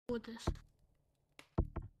With this.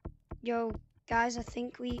 Yo, guys, I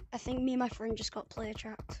think me and my friend just got player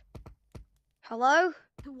tracked. Hello?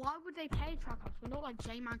 Why would they play track us? We're not like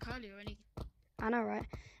J-Man Curly or anything. I know, right?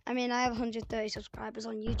 I mean, I have 130 subscribers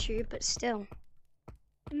on YouTube, but still.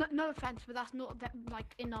 No offense, but that's not that,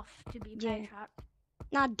 like enough to be player tracked.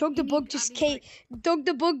 Nah, Doug the Bug just came. Doug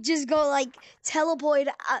the Bug just got like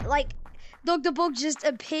teleported. Doug the Bug just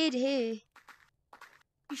appeared here.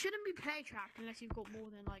 You shouldn't be player tracked unless you've got more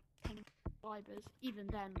than like 10 subscribers. Even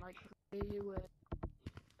then, like,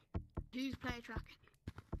 who's player tracking?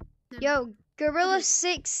 Yo,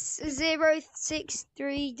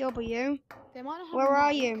 Gorilla6063W. Where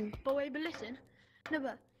are you? But wait, but listen. No,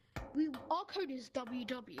 but our code is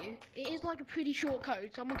WW. It is like a pretty short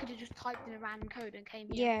code. Someone could have just typed in a random code and came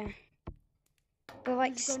here. Yeah. But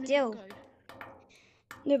like still.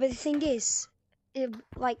 No, but the thing is,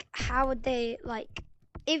 like, how would they like?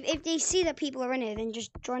 If they see that people are in it, then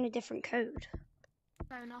just join a different code.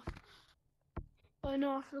 Fair enough. Oh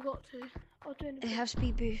no, I forgot to. I'll do it in a bit. It has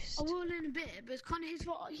speed boost. I will in a bit, but it's kind of his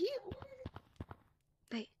fault.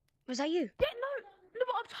 Wait, was that you? Yeah, no,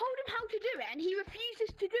 but I've told him how to do it, and he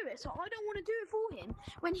refuses to do it, so I don't want to do it for him.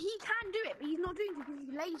 When he can do it, but he's not doing it because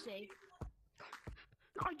he's lazy.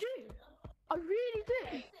 I do. I really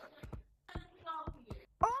do.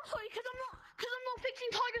 Oh, I'm sorry, because I'm not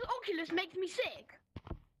fixing Tiger's Oculus makes me sick.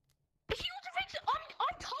 If he wants to fix it,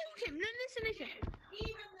 I told him. No, listen.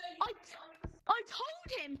 I told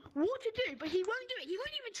him what to do, but he won't do it. He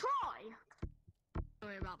won't even try.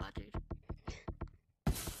 Sorry about that, dude.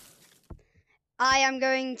 I am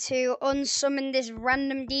going to unsummon this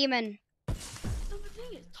random demon. No, the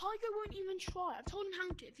thing is, Tiger won't even try. I've told him how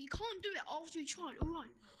to. If he can't do it after he tried,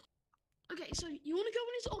 alright. Okay, so you want to go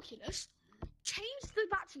on his Oculus, change the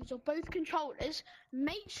batteries of both controllers,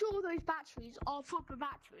 make sure those batteries are proper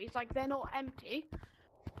batteries, like they're not empty.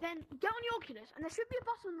 Then get on your Oculus, and there should be a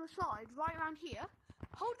button on the side, right around here.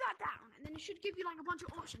 Hold that down, and then it should give you like a bunch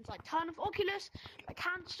of options, like turn off Oculus, like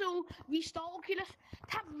cancel, restart Oculus.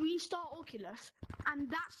 Tap restart Oculus, and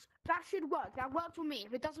that should work. That worked for me.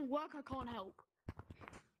 If it doesn't work, I can't help.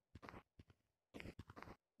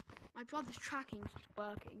 My brother's tracking's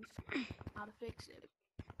working. So how to fix it?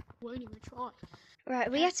 Won't even try. Right,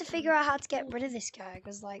 we have to figure out how to get rid of this guy,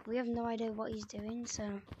 because like we have no idea what he's doing.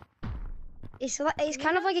 So it's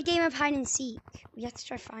kind of like a game of hide and seek. We have to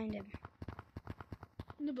try to find him.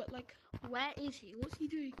 No, but like, where is he? What's he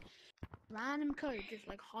doing? Random code, just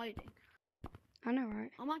like hiding. I know,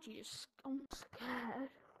 right? I'm scared.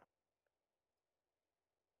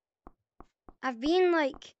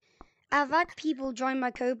 I've had people join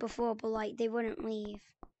my code before, but like they wouldn't leave.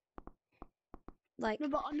 Like no,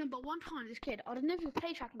 but one time this kid, I don't know if he was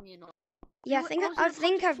play tracking me or not. Yeah, I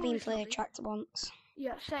think I've been player tracked once.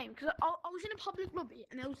 Yeah, same. Because I was in a public lobby,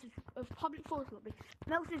 and there was a public forest lobby,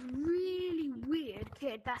 and there was this really weird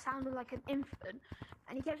kid that sounded like an infant,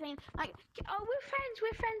 and he kept saying like, "Oh, we're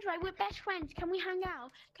friends, right? We're best friends. Can we hang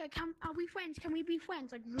out? Are we friends? Can we be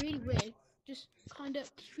friends?" Like really weird, just kind of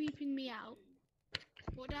creeping me out.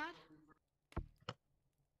 What, Dad?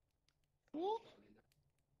 What?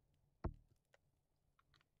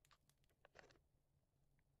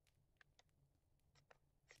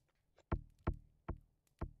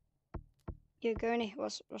 Yo, GONY,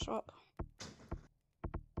 what's up?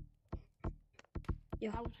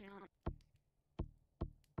 Yo.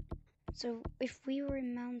 So, if we were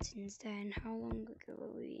in mountains then, how long ago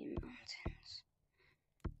were we in mountains?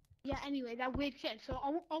 Yeah, anyway, that weird kid. So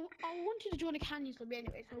I wanted to join a canyons lobby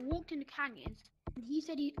anyway, so I walked in the canyons, and he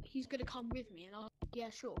said he's going to come with me, and I was like,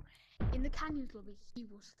 yeah, sure. In the canyons lobby, he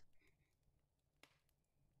was...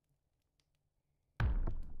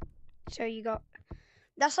 So you got...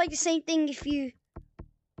 That's like the same thing if you...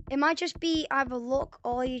 It might just be either luck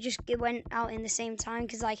or you just went out in the same time,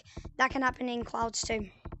 because like that can happen in clouds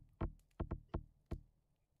too.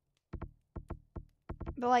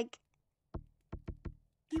 But like...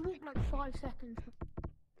 He walked like 5 seconds.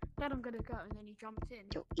 Then I'm gonna go, and then he jumped in.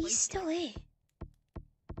 Yo, he's still here.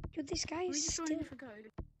 Yo, this guy is still...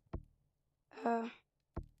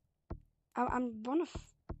 I'm one of...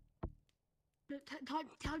 Type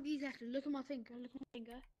these letters. Look at my finger. Look at my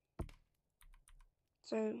finger.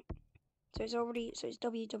 So it's already... So it's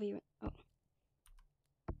WW... Oh.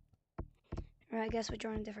 Right, I guess we're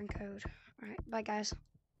drawing a different code. Alright, bye guys.